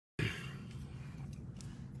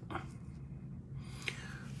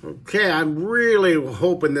Okay, I'm really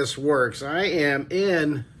hoping this works. I am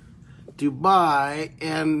in Dubai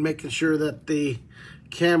and making sure that the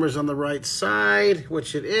camera's on the right side,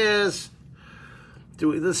 which it is.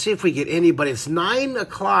 Let's see if we get anybody. It's 9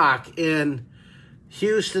 o'clock in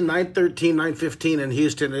Houston, 9:13, 9:15 in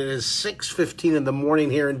Houston. It is 6:15 in the morning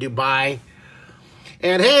here in Dubai.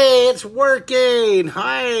 And hey, it's working.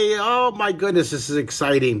 Hi. Oh my goodness, this is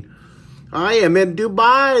exciting. I am in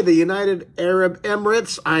Dubai, the United Arab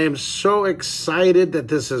Emirates. I am so excited that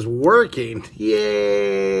this is working.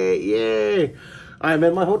 Yay, yay. I'm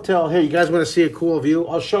in my hotel. Hey, you guys want to see a cool view?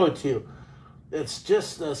 I'll show it to you. It's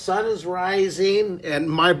just the sun is rising and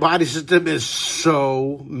my body system is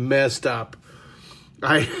so messed up.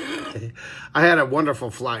 I had a wonderful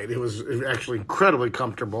flight. It was actually incredibly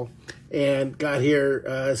comfortable and got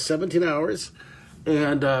here 17 hours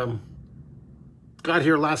and got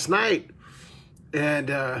here last night. And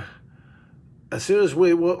as soon as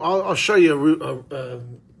I'll show you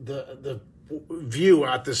the view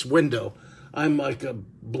out this window. I'm like a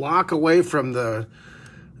block away from the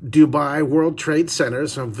Dubai World Trade Center,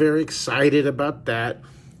 so I'm very excited about that.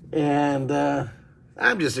 And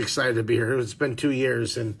I'm just excited to be here. It's been 2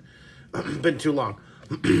 years and been too long.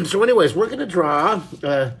 So anyways, we're going to draw,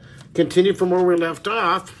 continue from where we left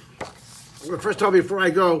off. First of all, before I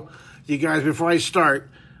go, you guys, before I start,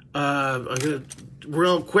 I'm going to,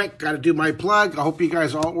 real quick, got to do my plug. I hope you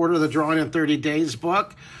guys all order the Drawing in 30 Days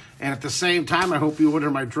book. And at the same time, I hope you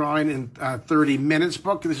order my Drawing in 30 Minutes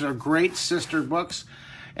book. These are great sister books.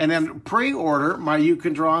 And then pre-order my You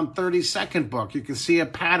Can Draw in 30-second book. You can see a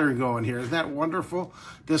pattern going here. Isn't that wonderful?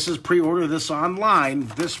 This is pre-order this online.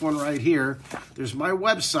 This one right here. There's my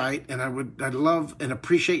website, and I'd love and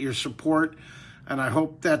appreciate your support. And I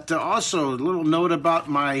hope that also a little note about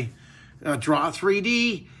my Draw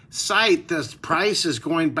 3D site. The price is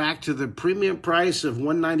going back to the premium price of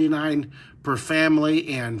 $199 per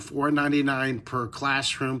family and $499 per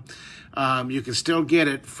classroom. You can still get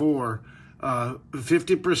it for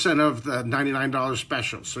 50% of the $99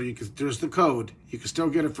 special. So there's the code. You can still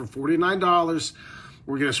get it for $49.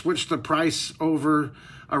 We're going to switch the price over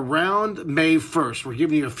around May 1st. We're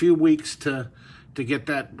giving you a few weeks to get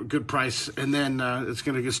that good price. And then it's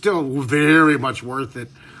going to get still very much worth it.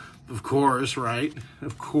 Of course, right?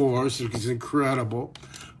 Of course, it's an incredible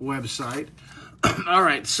website. All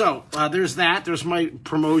right, so there's that. There's my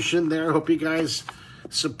promotion there. I hope you guys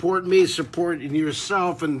support me, support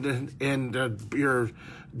yourself, and your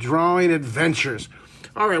drawing adventures.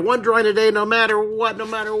 All right, one drawing a day, no matter what,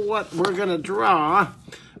 we're going to draw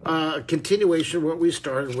a continuation of what we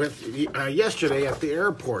started with yesterday at the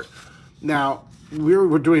airport. Now, we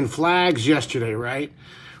were doing flags yesterday, right?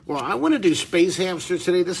 Well, I want to do space hamsters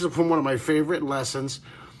today. This is from one of my favorite lessons.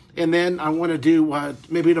 And then I want to do,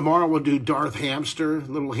 maybe tomorrow we'll do Darth Hamster,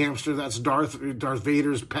 little hamster. That's Darth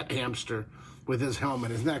Vader's pet hamster with his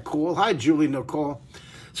helmet. Isn't that cool? Hi, Julie Nicole.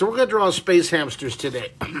 So we're going to draw space hamsters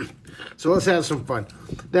today. So let's have some fun.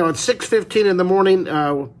 Now, it's 6:15 in the morning,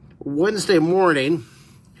 Wednesday morning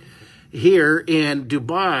here in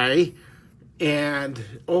Dubai. And,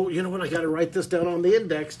 oh, you know what? I got to write this down on the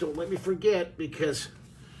index. Don't let me forget because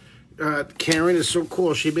Karen is so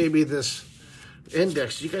cool. She made me this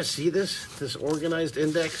index. Do you guys see this? This organized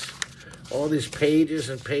index? All these pages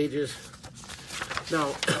and pages. Now,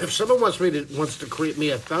 if someone wants to create me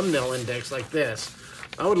a thumbnail index like this,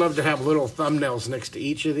 I would love to have little thumbnails next to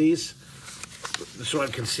each of these so I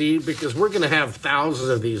can see, because we're going to have thousands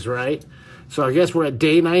of these, right? So I guess we're at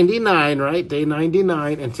day 99, right? Day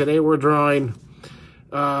 99, and today we're drawing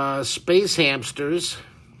space hamsters.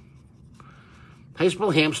 How do you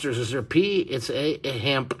spell hamsters? Is there P? It's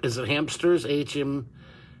is it hamsters? H-M,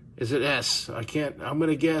 is it S? I can't, I'm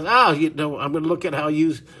going to guess. Oh, you know, I'm going to look at how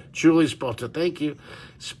Julie spelled it. Thank you.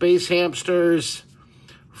 Space hamsters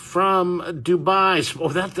from Dubai. Oh,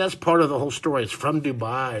 that's part of the whole story. It's from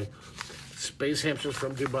Dubai. Space hamsters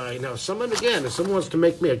from Dubai. Now, if someone wants to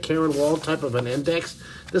make me a Karen Wall type of an index,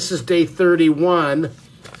 this is day 31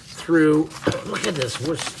 through, look at this.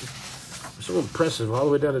 We're so impressive, all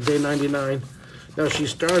the way down to day 99. Now, she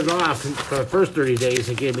started off for the first 30 days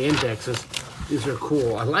and gave me indexes. These are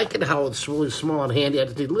cool. I like it how it's really small and handy. I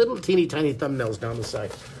have to do little teeny tiny thumbnails down the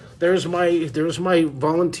side. There's my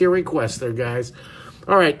volunteer request there, guys.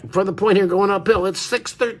 All right, for the point here going uphill, it's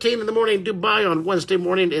 6:13 in the morning, Dubai on Wednesday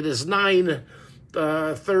morning. It is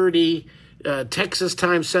 9:30 Texas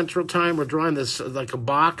time, Central time. We're drawing this like a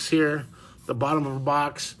box here, the bottom of a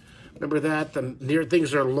box. Remember that? The near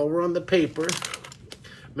things are lower on the paper.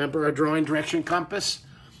 Remember our drawing direction compass?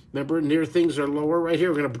 Remember, near things are lower right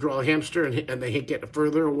here. We're going to draw a hamster and they get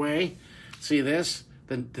further away. See this?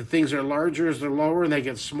 The things are larger as they're lower, and they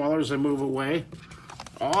get smaller as they move away.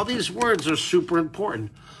 All these words are super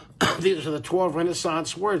important. These are the 12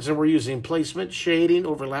 Renaissance words, and we're using placement, shading,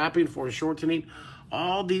 overlapping, foreshortening,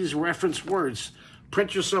 all these reference words.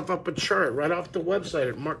 Print yourself up a chart right off the website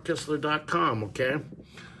at markkistler.com, okay?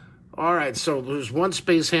 All right, so there's one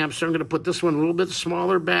space hamster. I'm going to put this one a little bit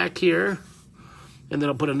smaller back here, and then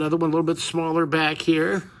I'll put another one a little bit smaller back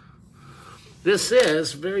here. This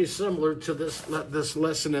is very similar to this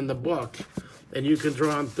lesson in the book, and you can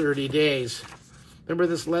draw in 30 days. Remember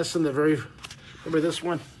this lesson, remember this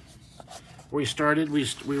one? We started, we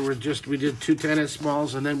did 2 tennis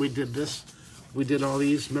balls, and then we did this. We did all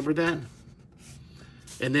these, remember that?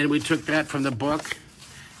 And then we took that from the book,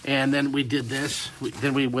 and then we did this.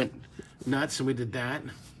 Then we went nuts, and we did that.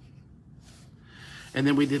 And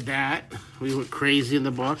then we did that. We went crazy in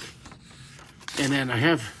the book. And then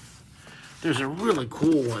there's a really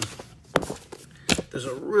cool one. There's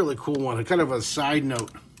a really cool one, kind of a side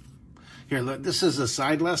note. Here, look, this is a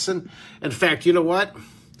side lesson. In fact, you know what?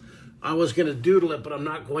 I was going to doodle it, but I'm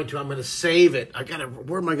not going to. I'm going to save it.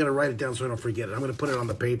 Where am I going to write it down so I don't forget it? I'm going to put it on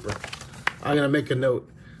the paper. I'm going to make a note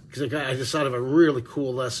because I just thought of a really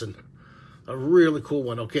cool lesson. A really cool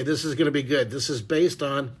one. Okay, this is going to be good. This is based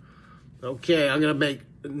on, okay, I'm going to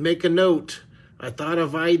make a note. I thought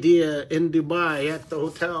of idea in Dubai at the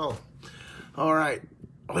hotel. All right.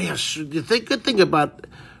 Oh, yes. The good thing about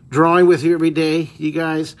drawing with you every day, you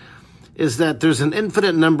guys, is that there's an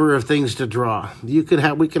infinite number of things to draw. We can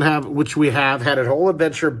have, which we have had a whole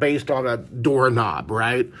adventure based on a doorknob,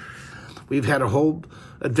 right? We've had a whole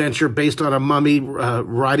adventure based on a mummy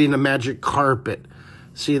riding a magic carpet.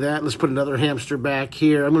 See that? Let's put another hamster back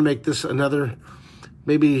here. I'm gonna make this another,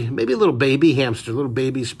 maybe a little baby hamster, a little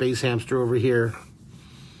baby space hamster over here.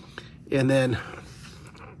 And then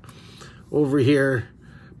over here,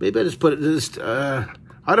 maybe I just put it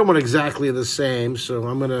I don't want exactly the same, so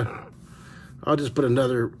I'll just put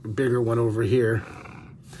another bigger one over here.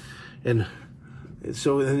 And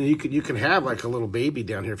so then you can have like a little baby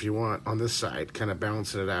down here if you want on this side, kind of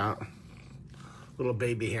balancing it out. Little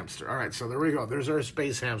baby hamster. All right, so there we go. There's our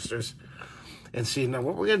space hamsters. And see, now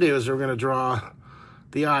what we're going to do is we're going to draw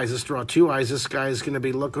the eyes. Let's draw 2 eyes. This guy is going to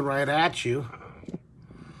be looking right at you.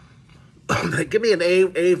 Give me an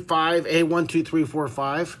A5, A1, 2, 3, 4,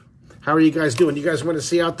 5. How are you guys doing? You guys want to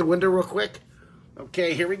see out the window real quick?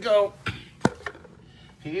 Okay, here we go.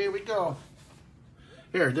 Here we go.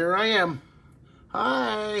 There I am.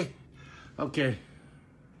 Hi. Okay.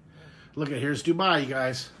 Look at, here's Dubai, you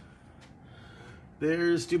guys.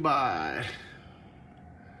 There's Dubai.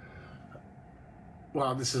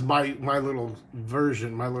 Wow, this is my little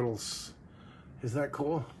version, is that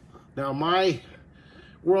cool? Now my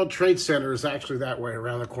World Trade Center is actually that way,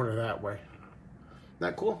 around the corner that way. Isn't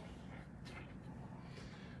that cool?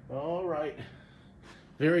 All right.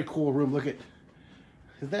 Very cool room. Look at,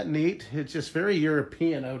 isn't that neat? It's just very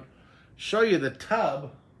European. I'll show you the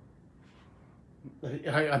tub.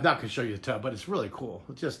 I'm not going to show you the tub, but it's really cool.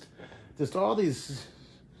 It's just all these.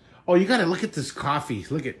 Oh, you got to look at this coffee.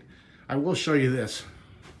 Look at, I will show you this.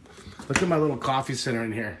 Look at my little coffee center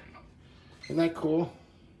in here. Isn't that cool?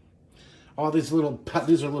 All these are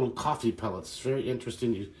little coffee pellets. It's very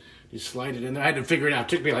interesting. You slide it in there. I had to figure it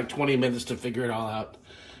out. It took me like 20 minutes to figure it all out.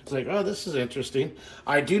 It's like, oh, this is interesting.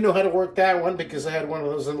 I do know how to work that one because I had one of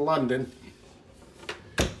those in London.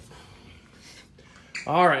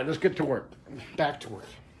 All right, let's get to work. Back to work.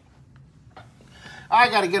 I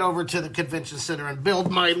got to get over to the convention center and build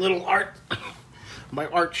my little art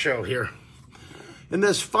show here. Isn't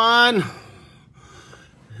this fun?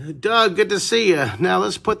 Doug, good to see you. Now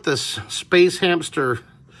let's put this space hamster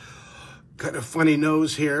kind of funny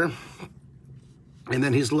nose here. And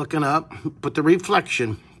then he's looking up. Put the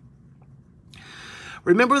reflection.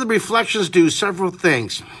 Remember, the reflections do several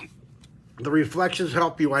things. The reflections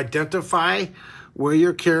help you identify where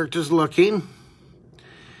your character's looking.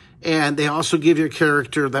 And they also give your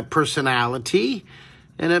character that personality.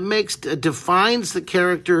 And it defines the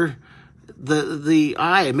character, the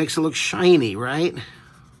eye. It makes it look shiny, right?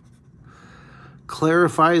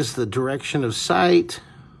 Clarifies the direction of sight.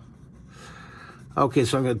 Okay,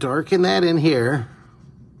 so I'm going to darken that in here.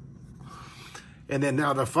 And then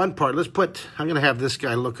now the fun part, I'm going to have this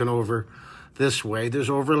guy looking over this way. There's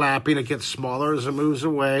overlapping. It gets smaller as it moves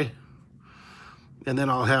away. And then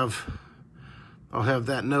I'll have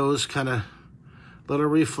that nose kind of little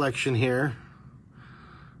reflection here.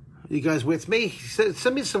 You guys with me?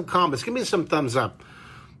 Send me some comments. Give me some thumbs up.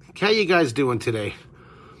 How you guys doing today?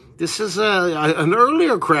 This is an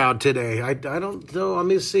earlier crowd today. I don't know. Let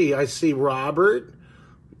me see. I see Robert.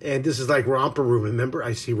 And this is like romper room. Remember,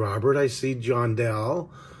 I see Robert, I see John Dell.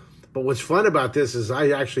 But what's fun about this is I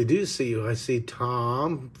actually do see you. I see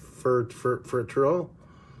Tom Fertrell.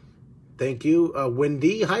 Thank you.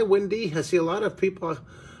 Wendy. Hi, Wendy. I see a lot of people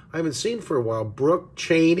I haven't seen for a while. Brooke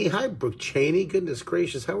Cheney. Hi, Brooke Cheney. Goodness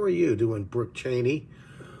gracious. How are you doing, Brooke Cheney?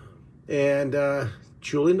 And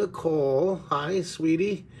Julie Nicole. Hi,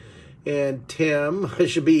 sweetie. And Tim. I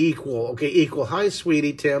should be equal. Okay, equal. Hi,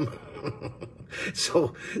 sweetie, Tim.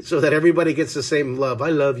 so that everybody gets the same love. I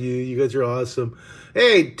love you. You guys are awesome.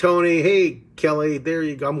 Hey, Tony. Hey, Kelly. There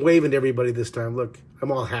you go. I'm waving to everybody this time. Look,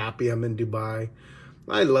 I'm all happy. I'm in Dubai.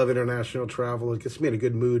 I love international travel. It gets me in a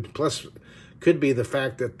good mood. Plus, could be the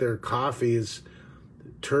fact that their coffee is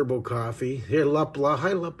turbo coffee. Here, Lupla.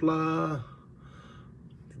 Hi, Lupla.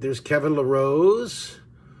 There's Kevin LaRose.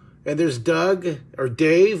 And there's Doug, or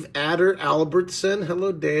Dave Adder Albertson.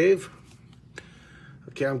 Hello, Dave.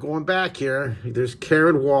 Okay, I'm going back here. There's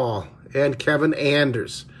Karen Wall and Kevin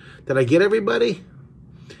Anders. Did I get everybody?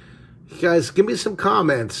 You guys, give me some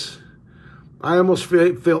comments. I almost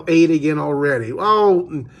feel 8 again already.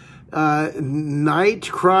 Oh,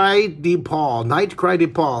 Night Cry DePaul. Night Cry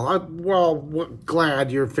DePaul. Well,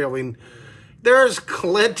 glad you're feeling. There's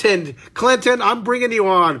Clinton. Clinton, I'm bringing you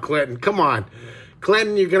on, Clinton. Come on.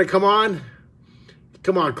 Clinton, you're going to come on?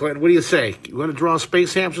 Come on, Clinton. What do you say? You want to draw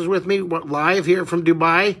space hamsters with me live here from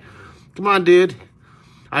Dubai? Come on, dude.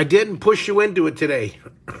 I didn't push you into it today.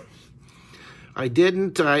 I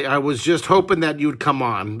didn't. I was just hoping that you'd come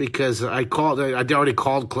on because I already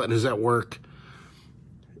called Clinton. Is at work.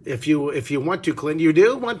 If you want to, Clinton, you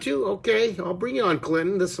do want to? Okay, I'll bring you on,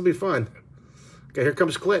 Clinton. This will be fun. Okay, here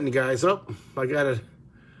comes Clinton, guys. Oh, I gotta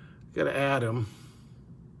add him.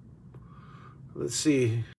 Let's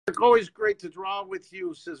see. Always great to draw with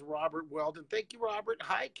you, says Robert Weldon. Thank you, Robert.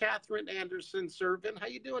 Hi, Catherine Anderson Servin. How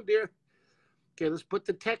you doing, dear? Okay, let's put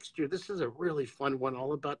the texture. This is a really fun one,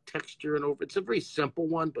 all about texture and over. It's a very simple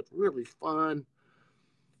one, but really fun.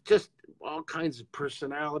 Just all kinds of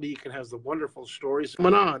personality. You can have the wonderful stories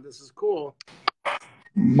coming on. This is cool.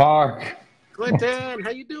 Mark. Clinton,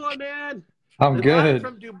 how you doing, man? I'm good. Live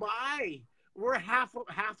from Dubai. We're half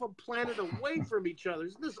a planet away from each other.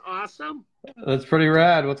 Isn't this awesome? That's pretty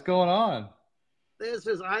rad. What's going on? This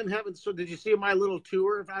is, so did you see my little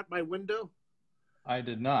tour out my window? I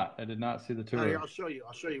did not. I did not see the tour. Here, I'll show you.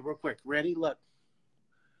 I'll show you real quick. Ready? Look.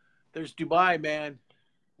 There's Dubai, man.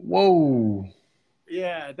 Whoa.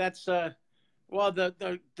 Yeah, that's well,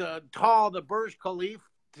 the Burj Khalifa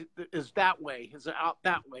is that way. Is out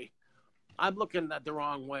that way. I'm looking at the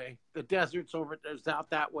wrong way. The desert's over there's out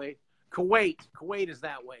that way. Kuwait is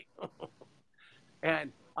that way.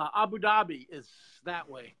 And Abu Dhabi is that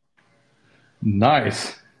way.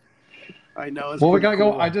 Nice. I know. Well, we got to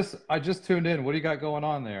go. I just tuned in. What do you got going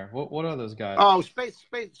on there? What are those guys? Oh, space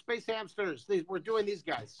hamsters. We're doing these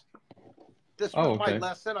guys. This was my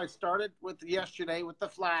lesson. I started with yesterday with the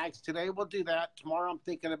flags. Today we'll do that. Tomorrow I'm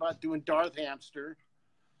thinking about doing Darth Hamster.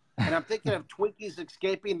 And I'm thinking of Twinkies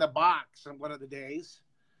escaping the box on one of the days.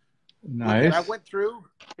 Nice. I went through.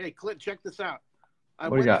 Hey, Clint, check this out. I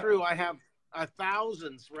went through. I have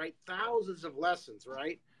thousands of lessons,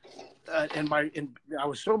 right? And I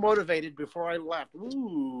was so motivated before I left.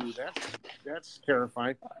 Ooh, that's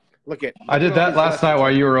terrifying. Look at. I did that last night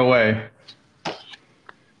while you were away.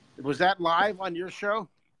 Was that live on your show?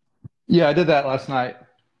 Yeah, I did that last night.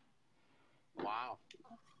 Wow.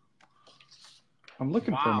 I'm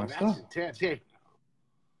looking for my stuff. That's intense. Hey,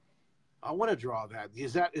 I want to draw that.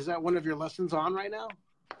 Is that one of your lessons on right now?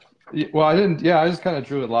 Yeah, well, I didn't. Yeah, I just kind of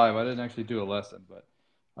drew it live. I didn't actually do a lesson, but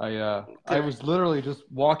I was literally just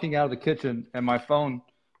walking out of the kitchen and my phone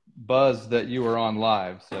buzzed that you were on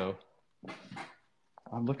live. So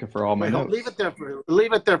I'm looking for all my notes. Leave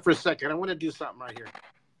it there for a second. I want to do something right here.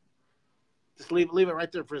 Just leave it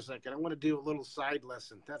right there for a second. I want to do a little side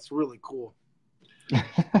lesson. That's really cool.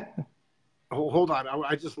 Oh, hold on.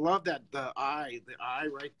 I just love that the eye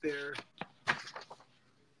right there,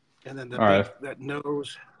 and then that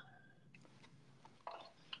nose.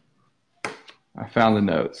 I found the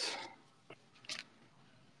notes.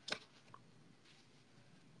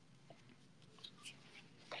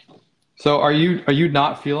 So are you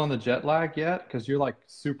not feeling the jet lag yet? Because you're like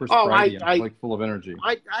super sprightty and like full of energy.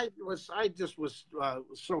 I just was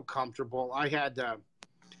so comfortable. I had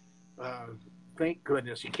thank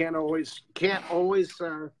goodness. You can't always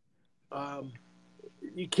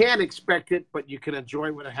you can't expect it, but you can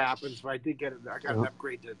enjoy when it happens. But I did get it. I got an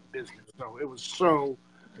upgrade to business, so it was so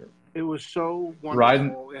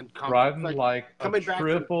wonderful and riding like a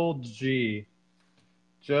triple G.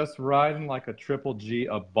 Just riding like a triple G,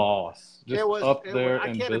 a boss. Just up there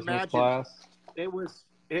in business class. It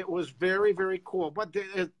It was very, very cool. But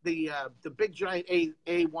the big giant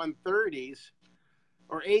A130s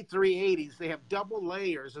or A380s, they have double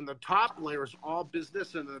layers, and the top layer is all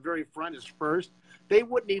business, and the very front is first. They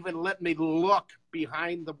wouldn't even let me look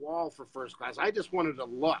behind the wall for first class. I just wanted to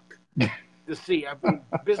look to see. I mean,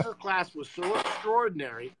 business class was so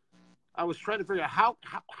extraordinary. I was trying to figure out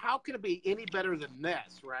how can it be any better than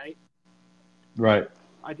this, right? Right.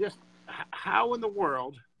 How in the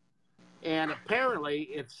world? And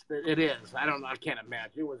apparently it is. I don't know. I can't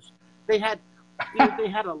imagine. It was. They had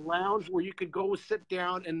a lounge where you could go sit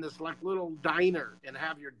down in this like little diner and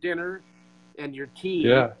have your dinner and your tea.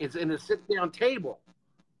 Yeah. It's in a sit down table.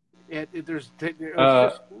 It was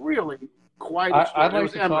just really quite. I'd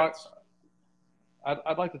like to talk.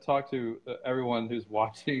 I'd like to talk to everyone who's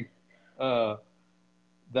watching.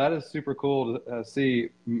 That is super cool to see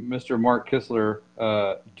Mr. Mark Kistler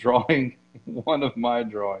drawing one of my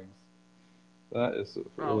drawings. That is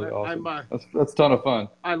really awesome. That's a ton of fun.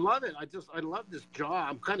 I love it. I love this jaw.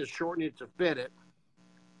 I'm kind of shortening it to fit it.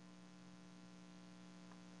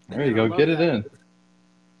 There you go. Get it in.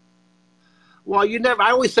 Well,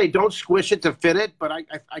 I always say don't squish it to fit it, but I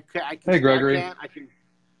can. Hey, Gregory.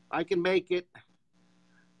 I can make it.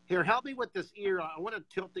 Here, help me with this ear. I want to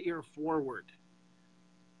tilt the ear forward.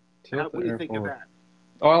 What do you think of that?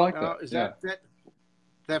 Oh, I like that. Is that fit?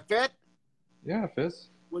 That fit? Yeah, it fits.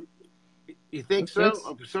 You think so?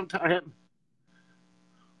 Sometimes.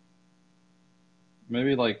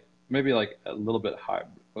 Maybe like a little bit high.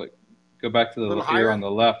 Like go back to the ear higher? On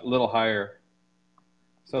the left, a little higher.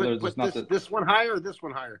 So there's just not this one higher or this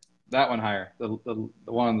one higher? That one higher. The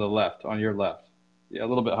one on the left, on your left. Yeah, a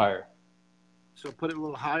little bit higher. So put it a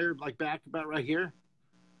little higher, like back about right here.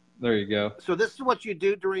 There you go. So this is what you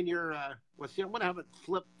do during your. Well, see, I'm going to have it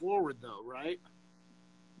flip forward though, right?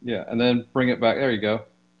 Yeah, and then bring it back. There you go.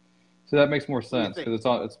 So that makes more sense because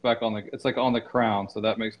it's back on it's like on the crown, so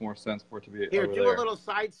that makes more sense for it to be here. Over Do there. A little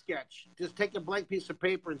side sketch. Just take a blank piece of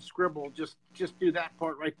paper and scribble. Just do that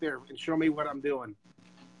part right there and show me what I'm doing.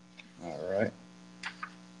 All right.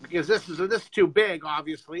 Because this is too big.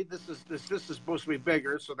 Obviously, this is supposed to be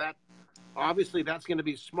bigger. So that obviously that's going to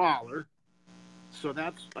be smaller. So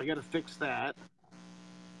I got to fix that.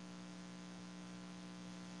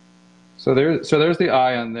 So there's the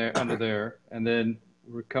eye under there, and then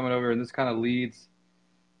we're coming over, and this kind of leads.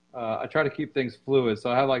 I try to keep things fluid,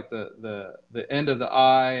 so I have like the end of the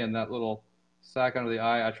eye and that little sac under the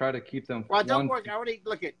eye. I try to keep them. Well, don't work. I already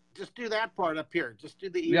look at. Just do that part up here. Just do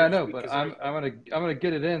the ears. Yeah, I know, but I'm gonna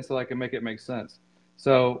get it in so I can make it make sense.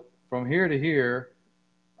 So from here to here,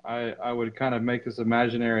 I would kind of make this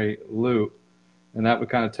imaginary loop, and that would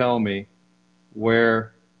kind of tell me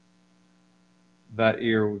where that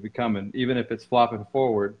ear would be coming, even if it's flopping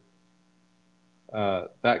forward.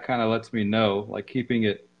 That kind of lets me know, like keeping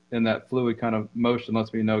it in that fluid kind of motion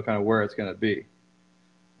lets me know kind of where it's going to be.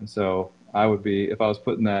 And so I would be, if I was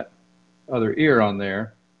putting that other ear on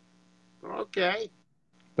there, okay,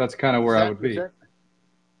 that's kind of where I would be. I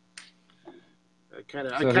kind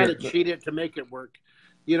of cheat it to make it work.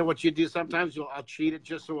 You know what you do sometimes? I'll cheat it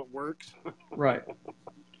just so it works. Right.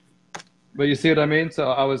 But you see what I mean?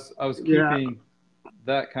 So I was keeping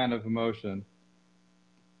that kind of emotion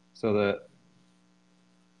so that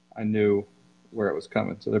I knew where it was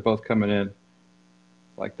coming. So they're both coming in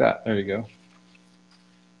like that. There you go.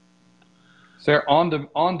 So they're on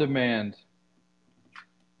demand.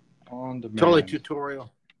 On demand. Totally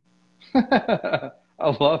tutorial. I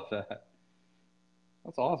love that.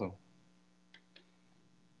 That's awesome.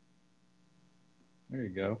 There you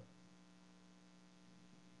go.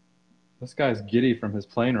 This guy's giddy from his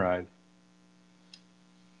plane ride.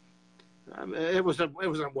 It was a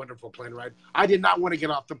wonderful plane ride. I did not want to get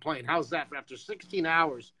off the plane. How's that? After 16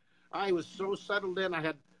 hours, I was so settled in. I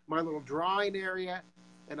had my little drawing area,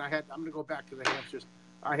 and I'm going to go back to the hamsters.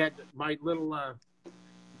 I had my little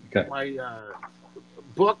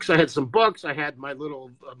books. I had some books. I had my little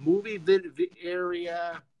movie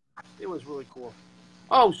area. It was really cool.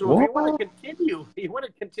 Oh, so if you want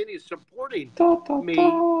to continue supporting me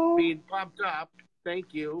being pumped up,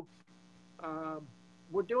 thank you.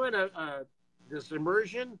 We're doing this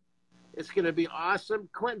immersion. It's going to be awesome.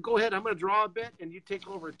 Clint, go ahead. I'm going to draw a bit, and you take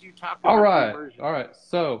over. You talk about the immersion. All right.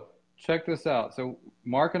 So check this out. So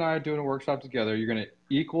Mark and I are doing a workshop together. You're going to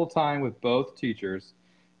equal time with both teachers.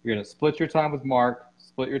 You're going to split your time with Mark,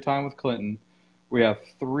 split your time with Clinton. We have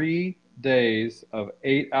 3 days of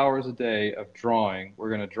 8 hours a day of drawing. We're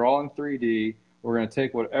going to draw in 3D. We're going to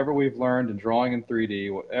take whatever we've learned in drawing in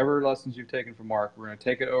 3D, whatever lessons you've taken from Mark, we're going to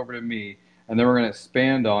take it over to me, and then we're going to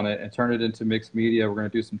expand on it and turn it into mixed media. We're going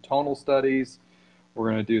to do some tonal studies. We're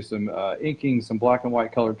going to do some inking, some black and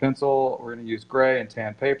white colored pencil. We're going to use gray and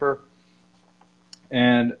tan paper.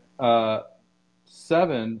 And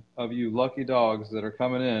 7 of you lucky dogs that are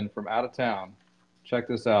coming in from out of town, check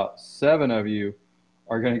this out. 7 of you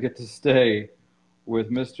are going to get to stay with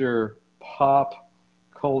Mr. Pop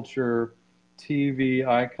Culture TV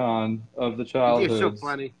icon of the childhoods. You're so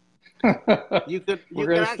funny. You could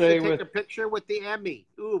actually take a picture with the Emmy.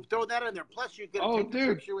 Ooh, throw that in there. Plus, you can take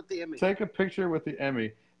a picture with the Emmy. Take a picture with the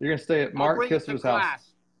Emmy. You're going to stay at Mark Kistler's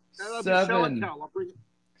house. 7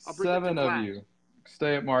 of you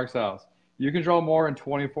stay at Mark's house. You can draw more in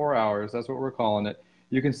 24 hours. That's what we're calling it.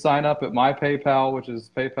 You can sign up at my PayPal, which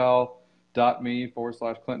is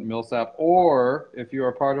paypal.me/Clinton Millsap. Or if you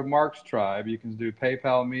are part of Mark's tribe, you can do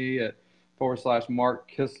PayPal me at /Mark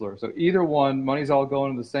Kistler. So either one, money's all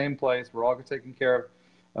going to the same place. We're all taken care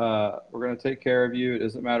of. We're going to take care of you. It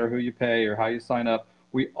doesn't matter who you pay or how you sign up.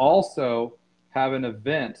 We also have an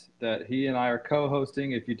event that he and I are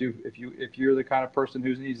co-hosting. If you're the kind of person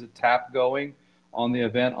who needs a tap going on the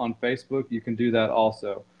event on Facebook, you can do that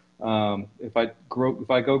also. If I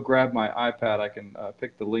go grab my iPad, I can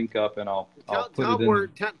pick the link up and I'll put it in.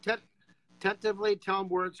 Tentatively tell them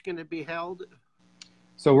where it's going to be held.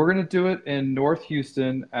 So we're going to do it in North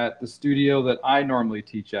Houston at the studio that I normally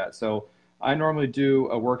teach at. So I normally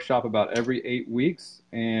do a workshop about every 8 weeks,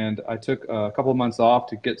 and I took a couple of months off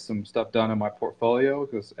to get some stuff done in my portfolio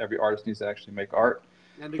because every artist needs to actually make art.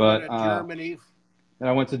 And to go to Germany. And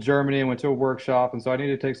I went to Germany and went to a workshop, and so I need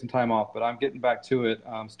to take some time off. But I'm getting back to it,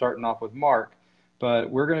 starting off with Mark.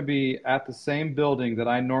 But we're going to be at the same building that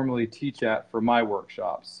I normally teach at for my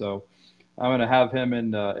workshops. So I'm going to have him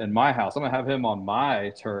in my house. I'm going to have him on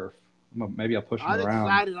my turf. Maybe I'll push him around. I'm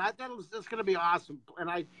excited. I thought it's going to be awesome. And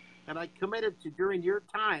I committed to, during your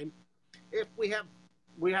time, if we have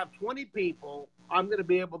 20 people, I'm going to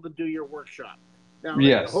be able to do your workshop. Now,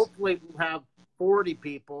 yes. Hopefully we'll have 40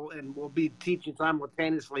 people and we'll be teaching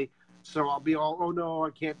simultaneously. So I'll be all, oh no, I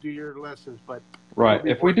can't do your lessons. But right.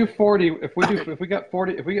 If we get 40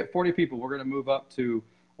 people, we're going to move up to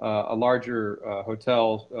a larger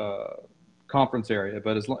hotel conference area.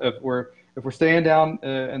 But if we're staying down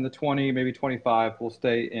in the 20, maybe 25, we'll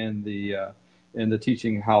stay in the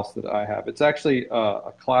teaching house that I have. It's actually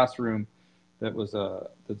a classroom that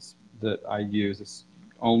I use. It's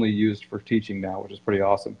only used for teaching now, which is pretty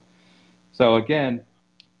awesome. So again,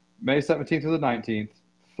 May 17th to the 19th,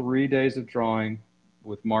 3 days of drawing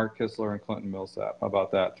with Mark Kistler and Clinton Millsap. How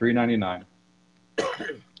about that? $3.99.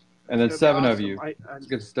 And then 7 of you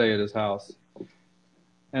get to stay at his house.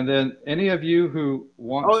 And then any of you who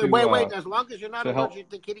want to... wait. As long as you're not allergic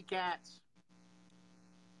to kitty cats.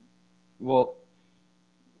 Well,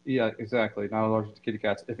 yeah, exactly. Not allergic to kitty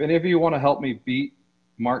cats. If any of you want to help me beat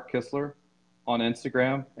Mark Kistler on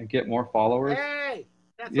Instagram and get more followers... Hey,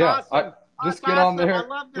 that's awesome. Just get on there. I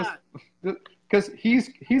love that. Because he's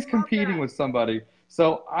competing with somebody.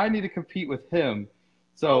 So I need to compete with him.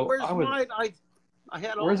 So where's mine? I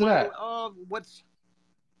had all. Where's it at?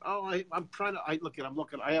 I'm trying to. I'm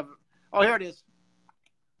looking. I have. Oh, here it is.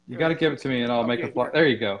 You got to give it to me, and I'll make a fly. There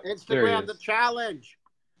you go. Instagram the challenge.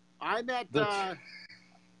 I'm at. I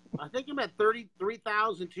think I'm at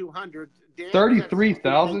 33,200.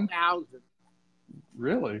 33,000.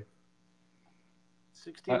 Really?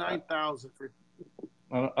 69,000.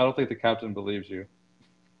 I don't think the captain believes you.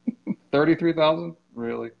 33,000?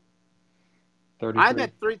 Really? 33? I'm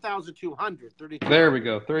at 3,200. There we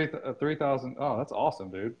go. 3,000. Oh, that's awesome,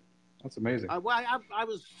 dude. That's amazing. I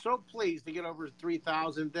was so pleased to get over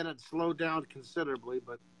 3,000. Then it slowed down considerably.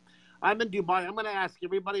 But I'm in Dubai. I'm going to ask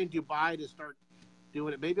everybody in Dubai to start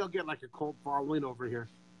doing it. Maybe I'll get like a cult following over here.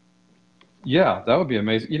 Yeah, that would be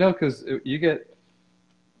amazing. Because you get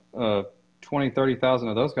 20, 30,000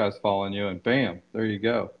 of those guys following you, and bam, there you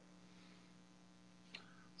go.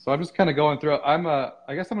 So I'm just kind of going through. I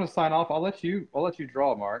guess I'm going to sign off. I'll let you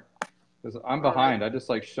draw, Mark, because I'm behind. Right.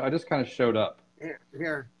 I just kind of showed up.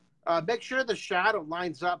 Here. Make sure the shadow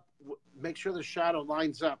lines up.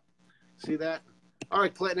 See that? All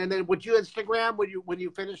right, Clinton. And then would you Instagram when you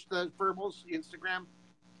finish the verbals? Instagram.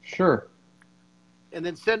 Sure. And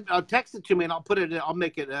then text it to me, and I'll put it. I'll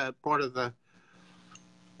make it part of the.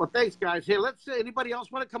 Well, thanks, guys. Hey, let's see. Anybody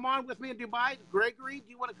else want to come on with me in Dubai? Gregory, do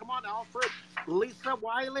you want to come on? Alfred, Lisa,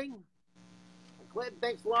 Weiling, Clinton.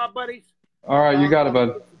 Thanks a lot, buddies. All right, you got it,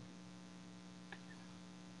 bud.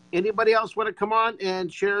 Anybody else want to come on and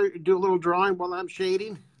do a little drawing while I'm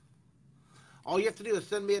shading? All you have to do is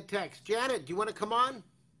send me a text. Janet, do you want to come on?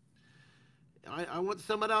 I want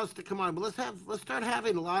someone else to come on, but let's start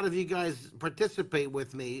having a lot of you guys participate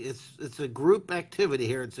with me. It's a group activity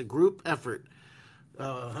here. It's a group effort.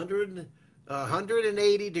 100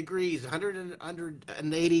 180 degrees,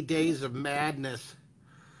 180 days of madness.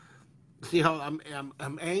 See how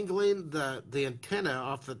I'm angling the antenna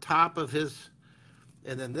off the top of his,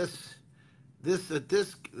 and then this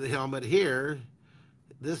helmet here,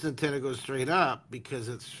 this antenna goes straight up because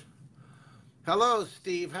it's. Hello,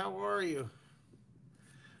 Steve. How are you?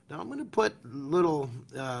 Now I'm going to put little,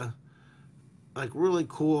 like really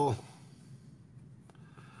cool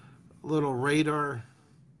little radar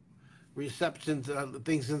reception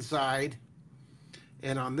things inside.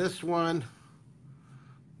 And on this one,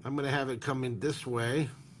 I'm going to have it coming this way.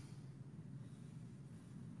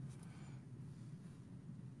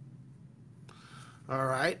 All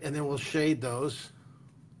right, and then we'll shade those.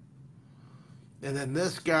 And then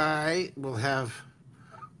this guy will have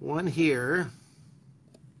one here.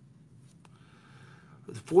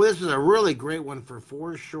 This is a really great one for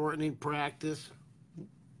foreshortening practice.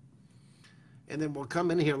 And then we'll come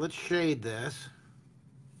in here. Let's shade this.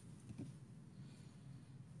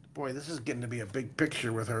 Boy, this is getting to be a big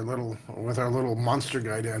picture with our little monster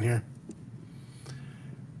guy down here.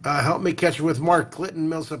 Help me catch with Mark Clinton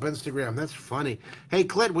Millsap Instagram. That's funny. Hey,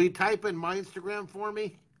 Clint, will you type in my Instagram for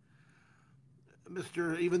me?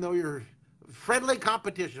 Mr. Even though you're friendly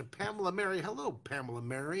competition, Pamela Mary. Hello, Pamela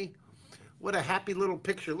Mary. What a happy little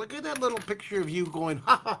picture. Look at that little picture of you going,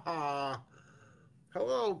 ha, ha, ha.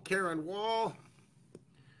 Hello, Karen Wall.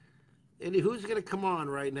 Who's going to come on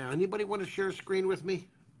right now? Anybody want to share a screen with me?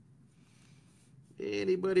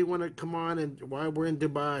 Anybody want to come on and while we're in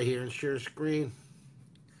Dubai here and share a screen?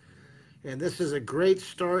 And this is a great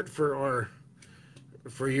start for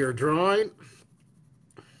your drawing.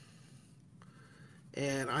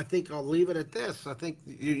 And I think I'll leave it at this. I think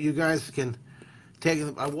you guys can take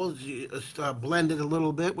it. I will blend it a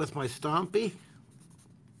little bit with my Stompy.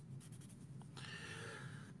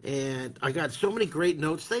 And I got so many great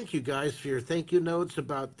notes. Thank you guys for your thank you notes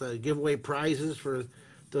about the giveaway prizes for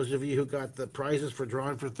those of you who got the prizes for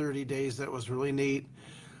drawing for 30 days. That was really neat.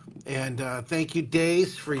 And thank you,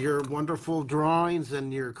 Dace, for your wonderful drawings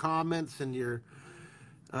and your comments and your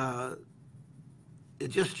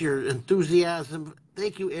just your enthusiasm.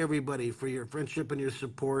 Thank you, everybody, for your friendship and your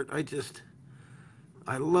support.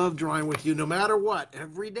 I love drawing with you no matter what,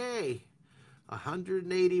 every day.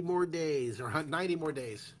 180 more days, or 90 more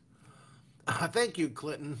days. Thank you,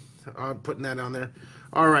 Clinton, putting that on there.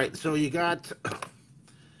 All right, so we got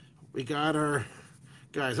our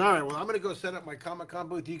guys. All right, well, I'm going to go set up my Comic-Con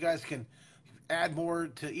booth. You guys can add more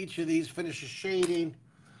to each of these, finish the shading.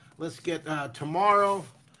 Let's get tomorrow.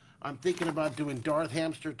 I'm thinking about doing Darth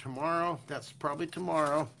Hamster tomorrow. That's probably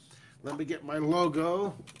tomorrow. Let me get my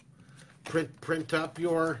logo. Print up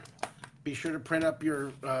your. Be sure to print up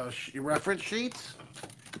your reference sheets.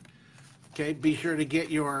 Okay. Be sure to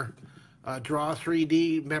get your Draw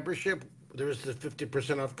 3D membership. There's the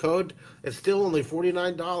 50% off code. It's still only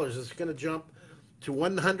 $49. It's going to jump to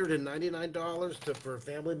 $199 for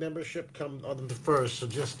family membership come on the 1st. So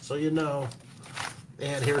just so you know.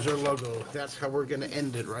 And here's our logo. That's how we're going to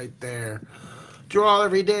end it right there. Draw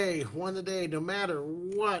every day, one a day, no matter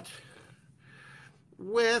what.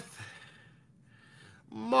 With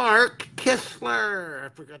Mark Kistler. I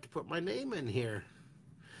forgot to put my name in here.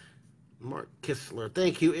 Mark Kistler.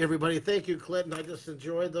 Thank you, everybody. Thank you, Clinton. I just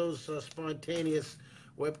enjoyed those spontaneous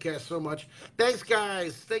webcasts so much. Thanks,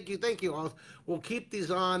 guys. Thank you. Thank you. We'll keep these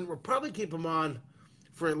on. We'll probably keep them on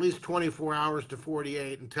for at least 24 hours to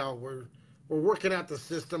 48 until we're working out the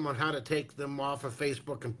system on how to take them off of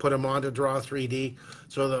Facebook and put them onto Draw 3D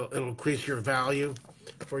so it'll increase your value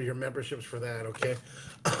for your memberships for that, okay?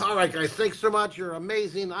 All right, guys, thanks so much. You're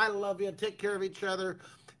amazing. I love you. Take care of each other.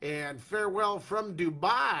 And farewell from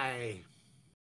Dubai.